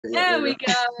Yeah, There we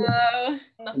go. Can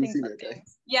you Nothing see me but okay?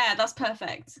 things. Yeah, that's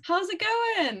perfect. How's it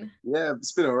going? Yeah,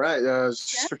 it's been all right. I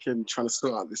was Yeah. just freaking trying to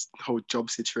sort out this whole job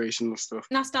situation and stuff.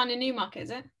 That's down in Newmarket,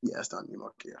 is it? Yeah, it's down in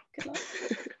Newmarket, yeah. Good luck.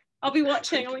 I'll be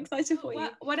watching. I'm excited for you.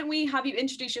 Why don't we have you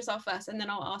introduce yourself first, and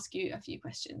then I'll ask you a few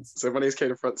questions. So my name is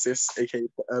Kanane Francis, aka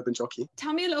Urban Jockey.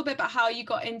 Tell me a little bit about how you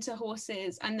got into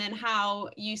horses, and then how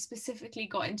you specifically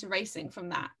got into racing from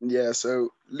that. Yeah, so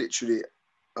literally,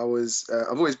 I've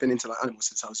always been into like animals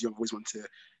since I was young. I've always wanted to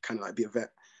kind of like be a vet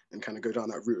and kind of go down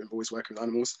that route and always working with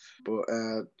animals. But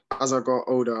as I got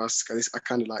older, I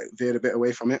kind of like veered a bit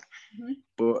away from it. Mm-hmm.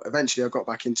 But eventually I got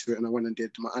back into it and I went and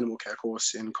did my animal care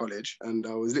course in college. And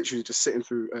I was literally just sitting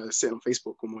on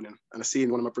Facebook one morning and I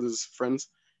seen one of my brother's friends.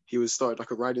 He was started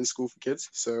like a riding school for kids.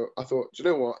 So I thought, do you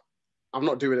know what? I'm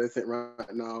not doing anything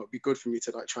right now. It'd be good for me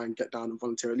to like try and get down and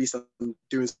volunteer. At least I'm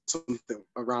doing something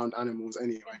around animals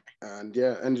anyway. And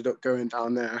yeah, ended up going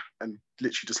down there and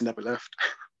literally just never left.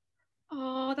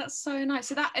 Oh, that's so nice.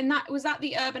 So that was that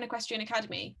the Urban Equestrian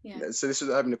Academy? Yeah. So this was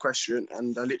Urban Equestrian,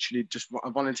 and I literally I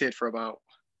volunteered for about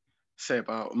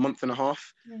a month and a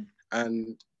half. Mm.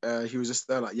 And he was just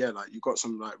there like, yeah, like you've got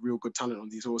some like real good talent on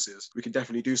these horses. We could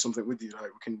definitely do something with you. Like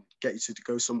we can get you to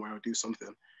go somewhere or do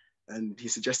something. And he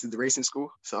suggested the racing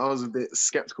school. So I was a bit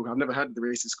skeptical. I've never heard of the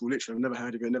racing school. Literally, I've never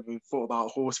heard of it. Never thought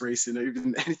about horse racing or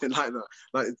even anything like that.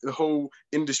 Like the whole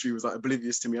industry was like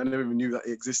oblivious to me. I never even knew that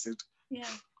it existed. Yeah.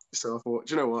 So I thought,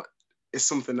 do you know what? It's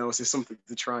something else. It's something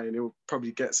to try, and I'll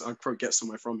probably get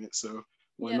somewhere from it. So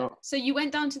why not? So you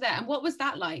went down to there, and what was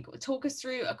that like? Talk us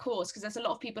through a course, because there's a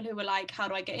lot of people who were like, how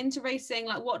do I get into racing?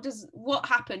 Like, what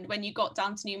happened when you got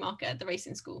down to Newmarket at the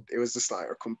racing school? It was just like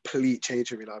a complete change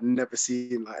for me. Like, I've never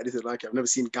seen like anything like it. I've never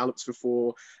seen gallops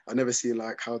before. I've never seen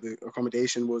like how the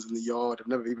accommodation was in the yard. I've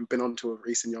never even been onto a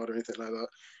racing yard or anything like that,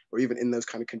 or even in those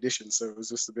kind of conditions. So it was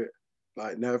just a bit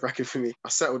like nerve-wracking for me. I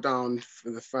settled down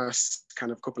for the first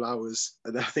kind of couple of hours,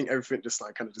 and then I think everything just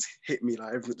like kind of just hit me,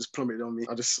 like everything just plummeted on me.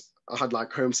 I had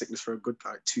like homesickness for a good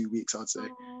like 2 weeks, I'd say.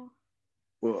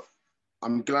 But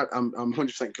I'm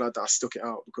 100% glad that I stuck it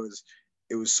out, because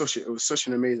it was such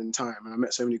an amazing time, and I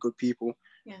met so many good people,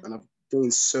 and I've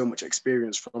gained so much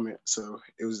experience from it. So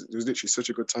it was literally such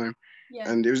a good time.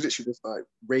 And it was literally just like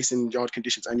racing yard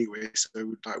conditions anyway. So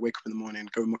we'd like wake up in the morning,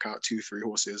 go muck out 2-3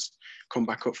 horses, come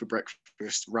back up for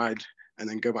breakfast, ride, and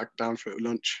then go back down for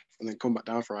lunch, and then come back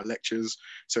down for our lectures.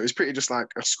 So it's pretty just like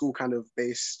a school kind of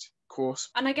based course.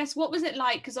 And I guess, what was it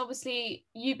like? Because obviously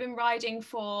you've been riding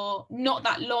for not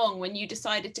that long when you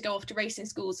decided to go off to racing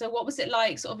school. So what was it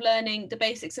like sort of learning the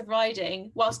basics of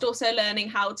riding whilst also learning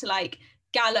how to like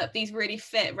gallop these really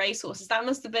fit racehorses? That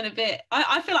must have been a bit,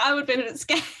 I feel like I would have been a bit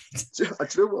scared. Do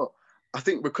you know what? I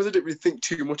think because I didn't really think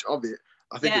too much of it,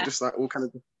 I think it just like all kind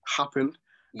of happened.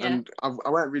 And I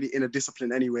weren't really in a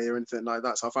discipline anyway or anything like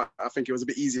that. So I think it was a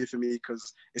bit easier for me,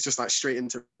 because it's just like straight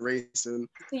into racing.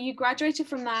 So you graduated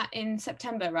from that in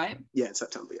September, right? Yeah, in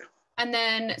September, yeah. And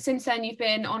then since then you've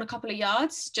been on a couple of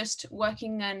yards, just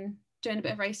working and doing a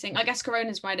bit of racing. I guess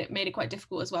Corona's made it quite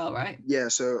difficult as well, right? Yeah,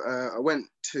 so I went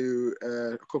to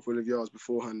a couple of yards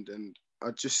beforehand, and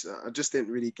I just didn't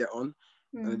really get on.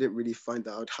 And I didn't really find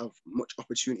that I'd have much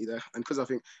opportunity there. And because I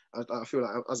think, I feel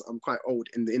like as I'm quite old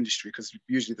in the industry, because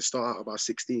usually they start out about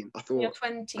 16. I thought, you're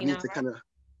 20 I need now, to right? kind of,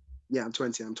 yeah, I'm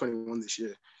 20, I'm 21 this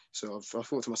year. So I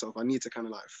thought to myself, I need to kind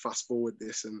of like fast forward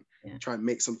this and try and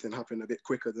make something happen a bit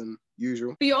quicker than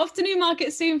usual. But you're off to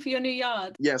Newmarket soon for your new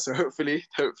yard. Yeah, so hopefully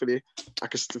I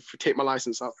can take my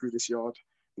license out through this yard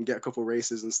and get a couple of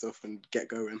races and stuff and get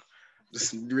going.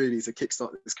 Just really to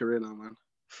kickstart this career now, man.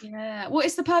 Yeah, well,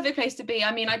 it's the perfect place to be.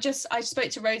 I mean, I spoke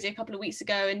to Rosie a couple of weeks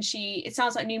ago, and it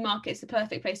sounds like Newmarket is the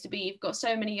perfect place to be. You've got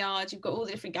so many yards, you've got all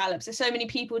the different gallops, there's so many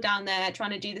people down there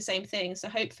trying to do the same thing. So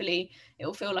hopefully it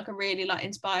will feel like a really like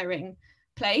inspiring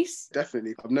place.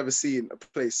 Definitely. I've never seen a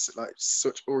place like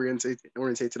such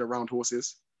orientated around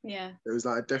horses. Yeah, it was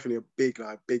like definitely a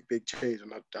big change,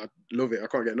 and I love it. I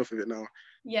can't get enough of it now.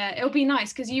 Yeah, it'll be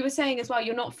nice, because you were saying as well,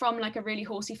 you're not from like a really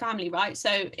horsey family, right?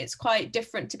 So it's quite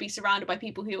different to be surrounded by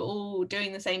people who are all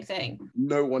doing the same thing.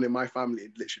 No one in my family,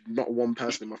 literally not one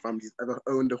person in my family has ever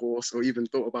owned a horse or even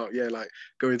thought about like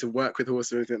going to work with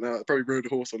horses or anything like that. I probably rode a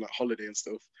horse on like holiday and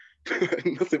stuff.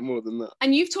 Nothing more than that.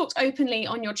 And you've talked openly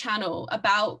on your channel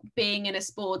about being in a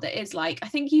sport that is like, I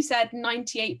think you said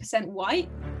 98% white.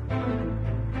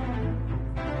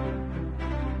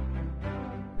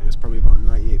 It's probably about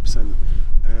 98%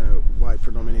 white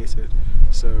predominated.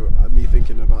 So me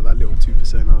thinking about that little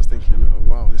 2%, I was thinking, oh,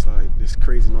 wow, it's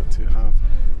crazy not to have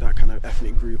that kind of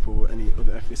ethnic group or any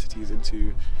other ethnicities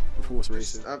into horse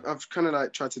racing. I've kind of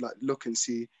like tried to like look and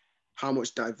see how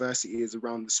much diversity is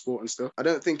around the sport and stuff. I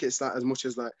don't think it's that as much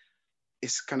as like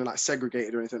it's kind of like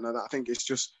segregated or anything like that. I think it's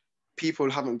just people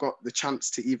haven't got the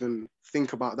chance to even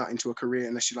think about that into a career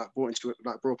unless you like brought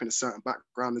up in a certain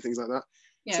background and things like that.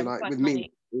 Yeah, so like with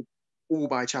me, all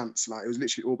by chance. Like it was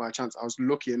literally all by chance. I was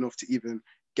lucky enough to even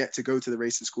get to go to the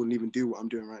racing school and even do what I'm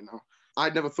doing right now.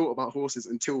 I'd never thought about horses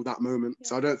until that moment. Yeah.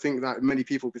 So I don't think that many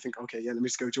people would think, okay, yeah, let me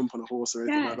just go jump on a horse or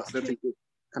anything like that. I don't think it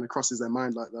kind of crosses their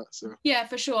mind like that. So yeah,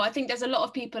 for sure. I think there's a lot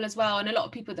of people as well, and a lot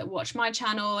of people that watch my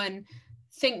channel and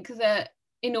think that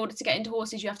in order to get into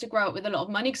horses, you have to grow up with a lot of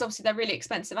money, because obviously they're really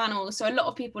expensive animals. So a lot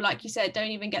of people, like you said,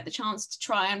 don't even get the chance to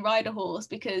try and ride a horse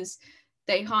because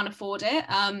they can't afford it.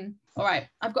 All right,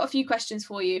 I've got a few questions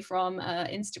for you from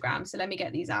Instagram, so let me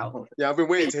get these out. Yeah, I've been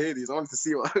waiting to hear these. I wanted to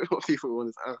see what people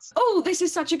wanted to ask. Oh, this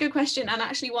is such a good question, and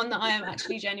actually one that I am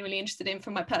actually genuinely interested in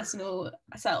from my personal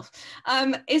self.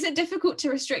 Is it difficult to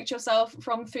restrict yourself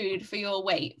from food for your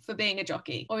weight for being a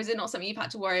jockey, or is it not something you've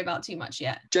had to worry about too much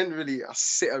yet? Generally, I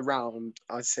sit around,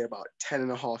 I'd say about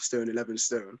 10.5 stone, 11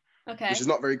 stone, okay, which is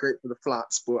not very great for the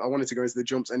flats, but I wanted to go into the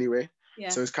jumps anyway. Yeah.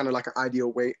 So it's kind of like an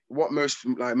ideal weight. What most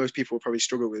people probably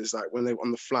struggle with is like when they're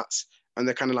on the flats and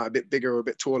they're kind of like a bit bigger or a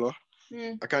bit taller.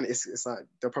 It's like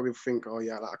they'll probably think, oh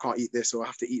yeah, like I can't eat this, or I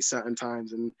have to eat certain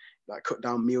times and like cut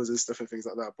down meals and stuff and things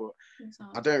like that. But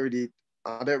I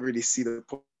don't really see the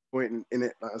point in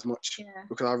it like as much,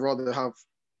 because I'd rather have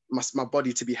my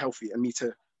body to be healthy and me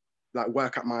to like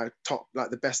work at my top, like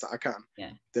the best that I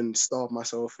can, than starve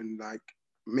myself and like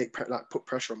put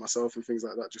pressure on myself and things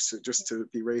like that just to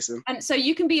be racing. And so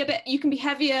you can be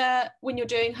heavier when you're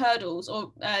doing hurdles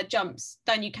or jumps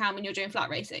than you can when you're doing flat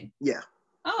racing? Yeah.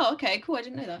 Oh, okay, cool. I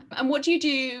didn't know that. And what do you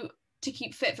do to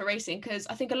keep fit for racing? Because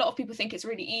I think a lot of people think it's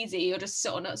really easy, you're just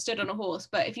stood on a horse,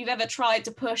 but if you've ever tried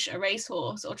to push a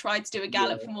racehorse or tried to do a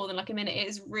gallop for more than like a minute, it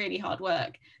is really hard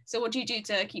work. So what do you do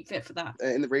to keep fit for that?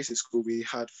 In the racing school, we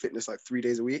had fitness like 3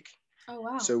 days a week. Oh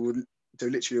wow. So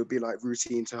literally it would be like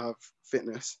routine to have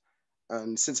fitness.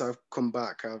 And since I've come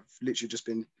back, I've literally just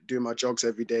been doing my jogs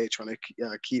every day, trying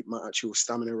to keep my actual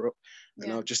stamina up.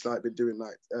 And I've just like been doing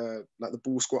like the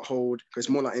ball squat hold, because it's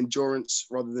more like endurance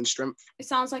rather than strength. It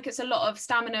sounds like it's a lot of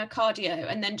stamina,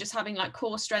 cardio, and then just having like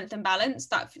core strength and balance.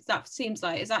 That seems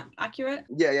like, is that accurate?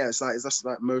 Yeah, that's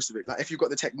like most of it. Like if you've got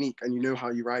the technique and you know how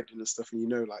you ride and stuff, and you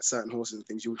know like certain horses and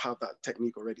things, you'll have that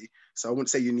technique already. So I wouldn't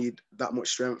say you need that much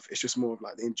strength. It's just more of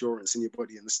like the endurance in your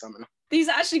body and the stamina. These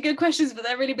are actually good questions, but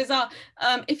they're really bizarre.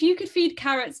 If you could feed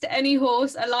carrots to any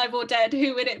horse, alive or dead,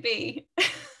 who would it be?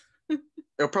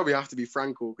 It'll probably have to be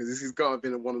Frankel, because this has got to have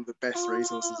been one of the best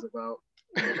racehorses about.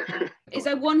 Is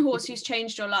there one horse who's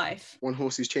changed your life? One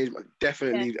horse who's changed my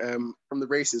definitely. From the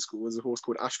racing school was a horse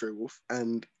called Astro Wolf,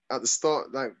 and at the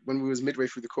start, like when we was midway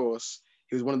through the course,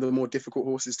 he was one of the more difficult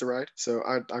horses to ride. So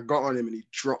I got on him and he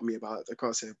dropped me about, I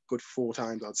can't say, a good 4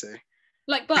 times, I'd say.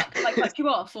 Like bucked you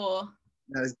off, or?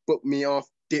 Yeah, he's booked me off,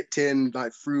 dipped in,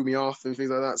 like threw me off and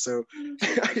things like that. So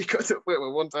he got to a point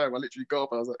where one time I literally got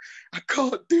up and I was like, I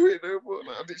can't do it no more.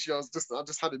 Like, I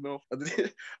just had enough.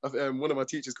 One of my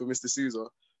teachers called Mr. Souza.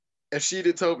 If she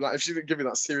didn't give me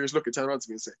that serious look and turn around to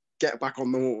me and say, get back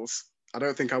on the horse, I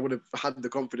don't think I would have had the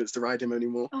confidence to ride him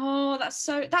anymore. Oh, that's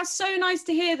so nice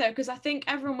to hear though, because I think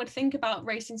everyone would think about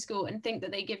racing school and think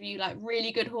that they give you like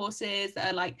really good horses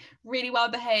that are like really well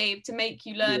behaved to make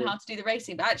you learn how to do the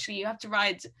racing, but actually you have to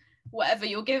ride whatever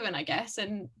you're given, I guess,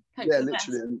 and hope for the best.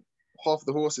 Literally. And half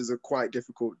the horses are quite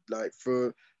difficult, like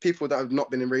for people that have not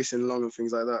been in racing long and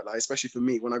things like that. Like especially for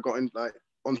me, when I got in like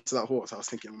onto that horse, I was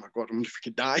thinking, oh my god, I'm gonna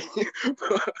freaking die.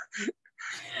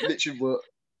 Literally, but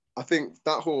I think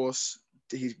that horse,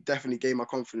 he definitely gave my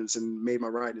confidence and made my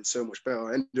riding so much better.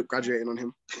 I ended up graduating on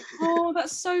him. Oh,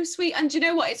 that's so sweet. And do you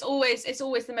know what? It's always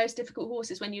the most difficult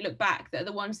horses when you look back. They're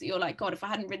the ones that you're like, God, if I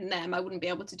hadn't ridden them, I wouldn't be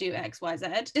able to do X, Y, Z.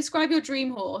 Describe your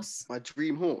dream horse. My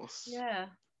dream horse? Yeah,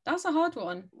 that's a hard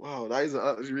one. Wow,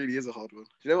 that really is a hard one.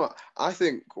 Do you know what? I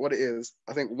think what it is,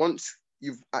 once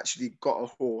you've actually got a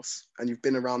horse and you've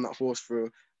been around that horse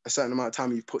for a certain amount of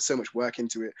time, you've put so much work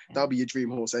into it, that'll be your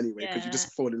dream horse anyway, because you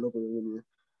just fall in love with it, wouldn't you?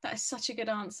 That is such a good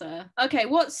answer. Okay,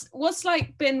 what's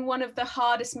like been one of the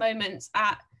hardest moments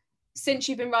since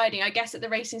you've been riding? I guess at the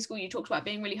racing school you talked about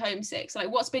being really homesick. So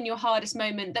like, what's been your hardest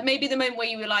moment? That maybe the moment where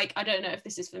you were like, I don't know if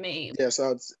this is for me. Yeah,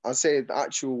 so I'd say the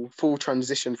actual full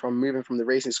transition from moving from the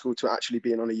racing school to actually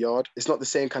being on a yard. It's not the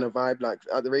same kind of vibe. Like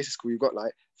at the racing school, you've got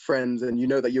like friends and you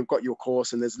know that you've got your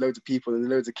course and there's loads of people and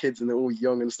loads of kids and they're all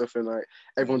young and stuff, and like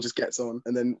everyone just gets on.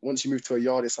 And then once you move to a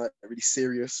yard, it's like really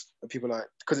serious, and people like,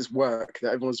 because it's work,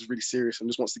 that everyone's just really serious and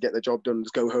just wants to get their job done and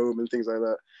just go home and things like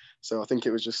that. So I think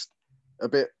it was just a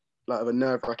bit like of a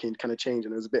nerve-wracking kind of change,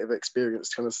 and it was a bit of an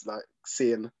experience kind of like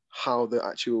seeing how the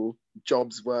actual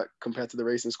jobs work compared to the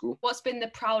racing school. What's been the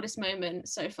proudest moment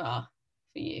so far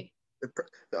for you?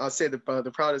 I'd say the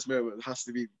proudest moment has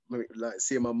to be like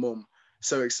seeing my mum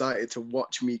so excited to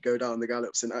watch me go down the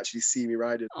gallops and actually see me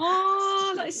riding.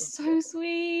 Oh, that is so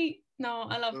sweet. No,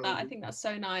 I love that. I think that's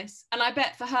so nice. And I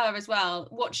bet for her as well,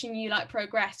 watching you like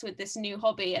progress with this new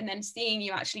hobby and then seeing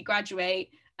you actually graduate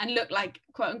and look like,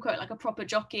 quote unquote, like a proper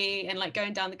jockey and like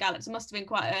going down the gallops, it must have been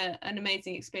quite an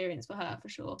amazing experience for her, for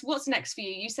sure. What's next for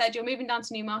you? You said you're moving down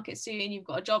to Newmarket soon, you've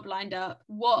got a job lined up.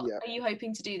 What are you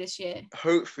hoping to do this year?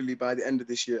 Hopefully by the end of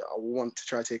this year, I want to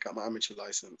try to take out my amateur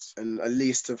license and at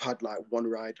least have had like one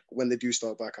ride. When they do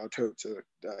start back, I'd hope to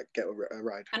get a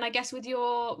ride. And I guess with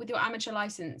your amateur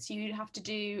license, you have to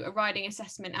do a riding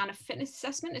assessment and a fitness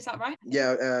assessment, is that right?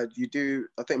 Yeah, you do.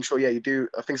 I'm sure, you do.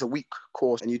 I think it's a week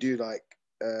course and you do like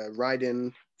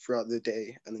riding throughout the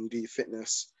day, and then you do your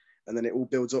fitness, and then it all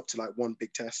builds up to like one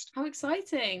big test. How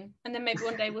exciting. And then maybe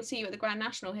one day we'll see you at the Grand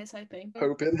National. Here's hoping.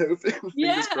 Hoping.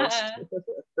 Yeah.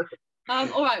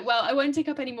 All right, well, I won't take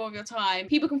up any more of your time.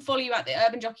 People can follow you at the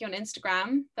Urban Jockey on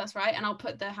Instagram, that's right, and I'll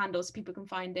put the handles so people can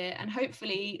find it, and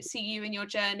hopefully see you in your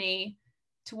journey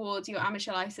towards your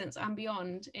amateur license and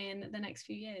beyond in the next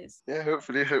few years. Yeah,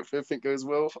 hopefully everything goes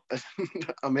well.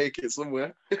 I'll make it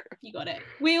somewhere. You got it.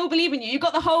 We all believe in you. You've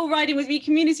got the whole Riding With Me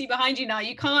community behind you now.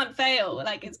 You can't fail.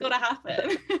 Like, it's got to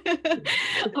happen.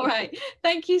 All right.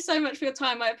 Thank you so much for your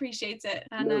time. I appreciate it.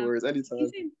 And, no worries. Anytime.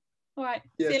 All right.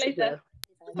 See you later.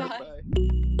 Bye.